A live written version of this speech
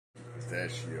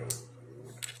pistachio.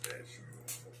 Pistachio.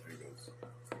 There it goes.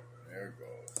 There it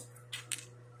goes.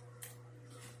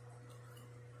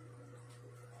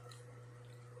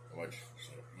 How much?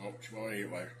 Nope, she won't eat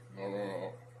much. No.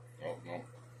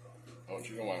 No,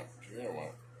 she don't want it. She don't want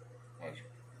it. Watch.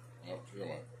 No, she don't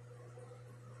want it.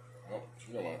 No,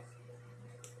 she don't want it.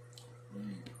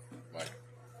 Like.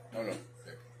 No. There.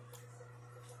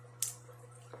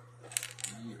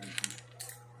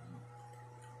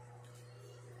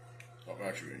 Oh,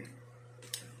 actually,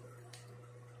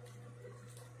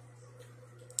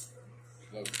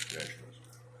 she loves pistachios.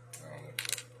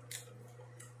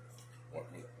 What,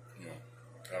 you know,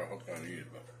 got a hook on these,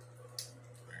 but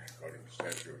I call it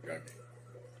pistachio junkie.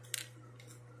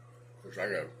 Of course, I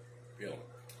got to peel it.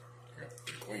 Yeah,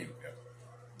 the queen, yeah.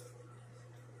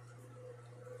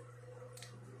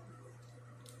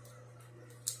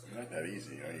 It's not that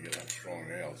easy, you know, you get like strong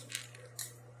nails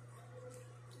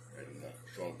and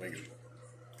strong fingers.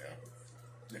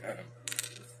 Yeah.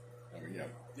 I mean,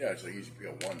 yeah, it's like easy to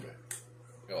peel one, but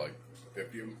peel like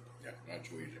 50 of them, yeah, not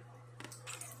too easy.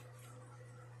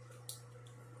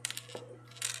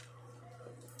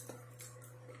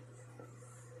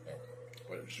 Yeah.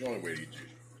 But it's the only way to eat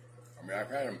these. I mean, I've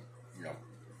had them, you know,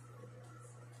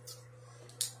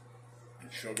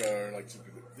 and sugar, like some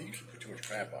people, they usually put too much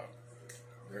crap on them.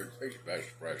 They're tastes best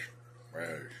fresh, right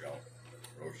out of the shell,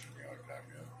 roasted, you know, like that,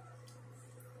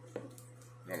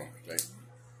 yeah. No, steak.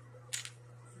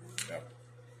 Yeah.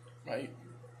 Mate.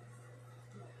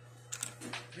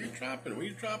 What are you dropping? What are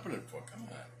you dropping it for? Come on,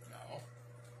 now.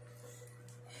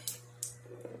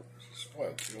 It's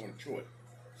spoiled. She don't want to chew it.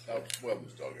 That's how spoiled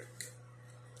this dog is.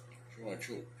 She don't want to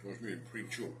chew it. She wants me to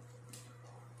pre-chew.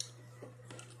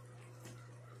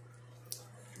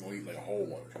 She won't eat like a whole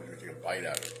one. She wants to take a bite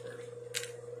out of it first.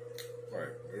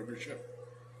 Alright, whatever your ship.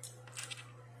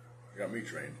 You got me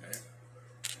trained,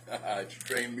 eh? She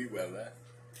trained me well, that.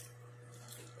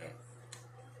 Yeah.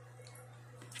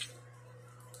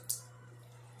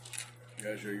 You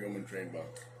guys are human trained by.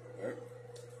 Right?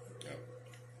 Yeah.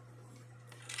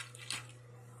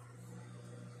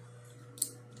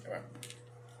 Come on.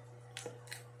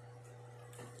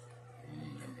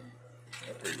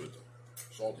 They're pretty good.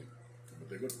 Salty. But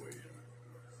they're good for you.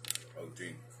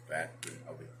 Protein, fat, good,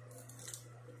 healthy.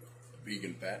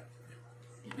 Vegan fat.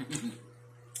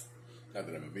 Not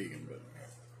that I'm a vegan, but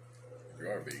if you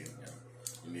are a vegan,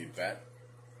 you need fat.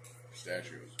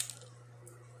 Pistachios.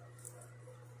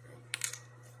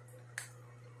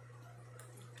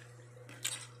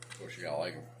 Of course, you gotta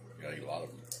like them. You gotta eat a lot of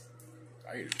them.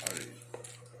 I eat a ton of these.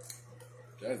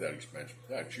 It's not that expensive.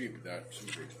 It's not cheap, but not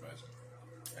super expensive.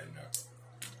 And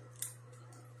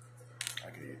I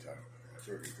can eat a ton. I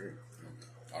certainly agree.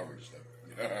 I'll read stuff.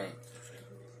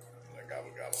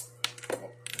 Gobble, gobble.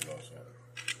 Oh, there goes that.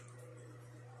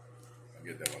 I'll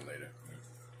get that one later.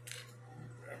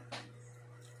 Yeah.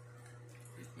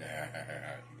 You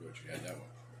thought you had that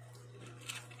one.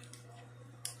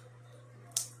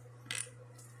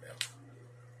 Yeah.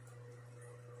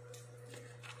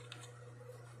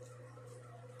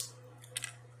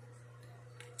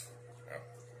 Yeah.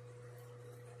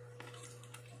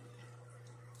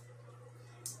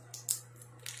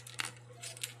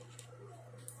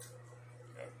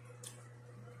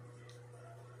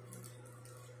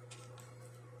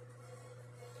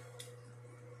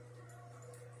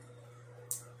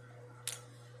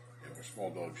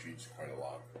 Small dog she eats quite a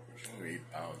lot. She's only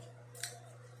 8 pounds.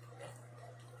 Yeah.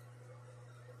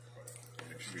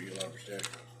 And she eat a lot of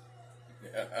pistachios.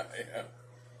 Yeah.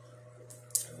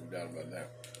 No doubt about that.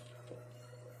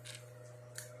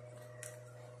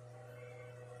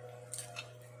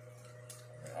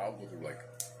 I'll go through like,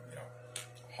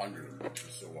 100 of them.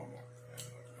 Just so one more. And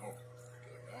no.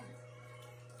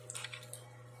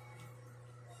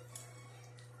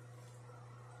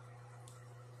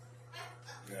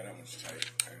 Yeah, that one's tight.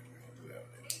 I'll do that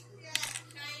later.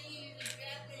 Chinese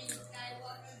Japanese guy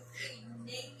walking the street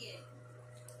naked.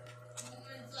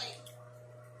 Woman's like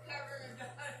covering her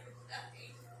daughter's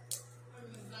eyes.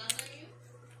 Was it bothering you?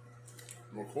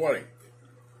 I'm recording.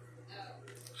 Oh.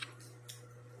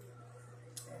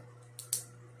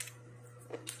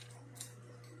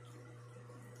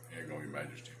 Here you go, Your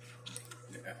Majesty.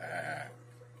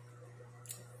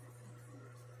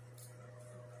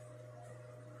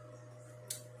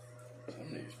 Some of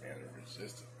these, man, are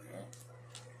resistant, you know?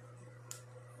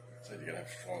 Said you gotta have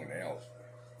strong nails.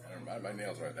 I don't know, my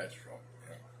nails aren't that strong, you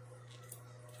know?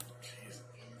 Jesus,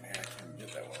 man, I can't get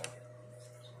that one open.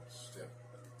 It's stiff.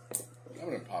 Some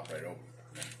of them pop right open.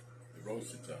 The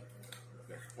roasted,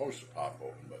 they're supposed to pop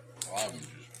open, but a lot of them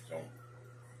just don't.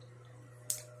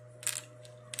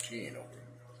 She ain't open.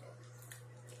 So.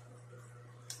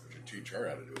 teach her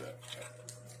how to do that.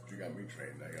 She got me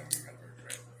trained. I got her trained.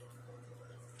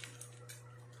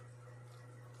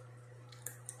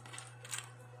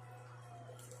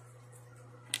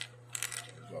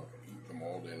 So I can eat them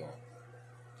all day long.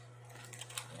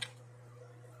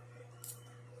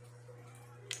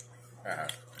 Haha.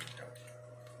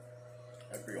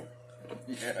 I feel.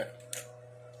 Yeah.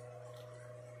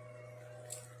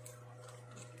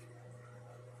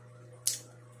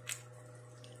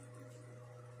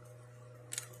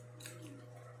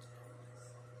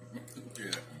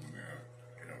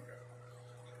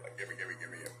 Give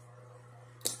me it.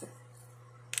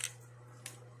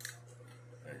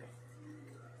 There you go.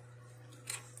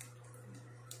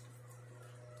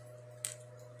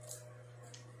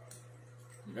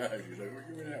 No, she's like, well,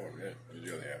 give me that one. Yeah, here's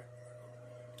the other half.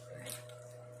 There you go.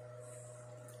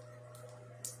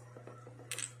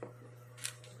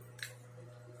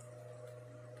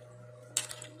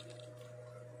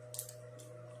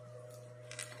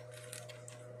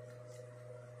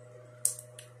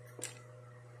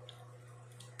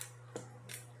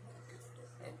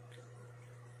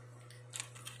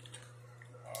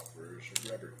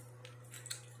 Harper'S rubber.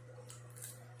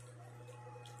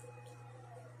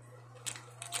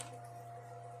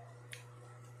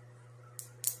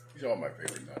 These are all my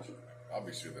favorite nuts.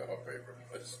 Obviously, they're her favorite,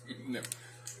 but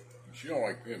she don't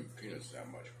like peanuts that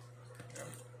much. You know,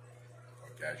 or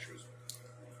cashews.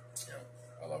 You know,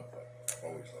 I love that. I've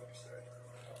always loved that.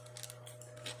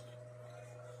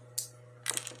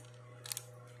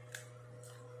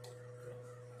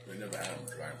 We never had them.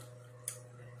 Try them.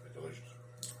 They're delicious.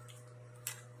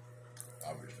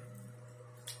 Obviously.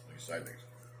 These side things.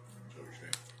 So we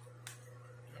say.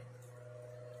 Yeah.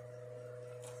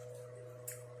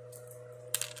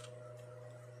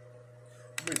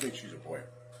 Everybody thinks she's a boy.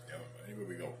 You know, anywhere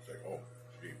we go, it's like, oh,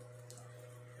 she.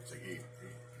 It's like he.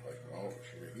 Like, no,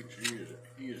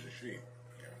 he is a she. You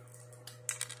know.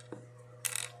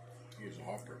 He is a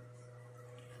Harper.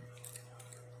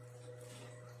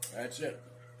 That's it.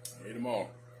 I ate them all.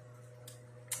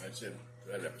 That's it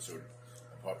for that episode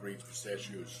of Harper Eats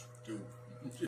Pistachios 2.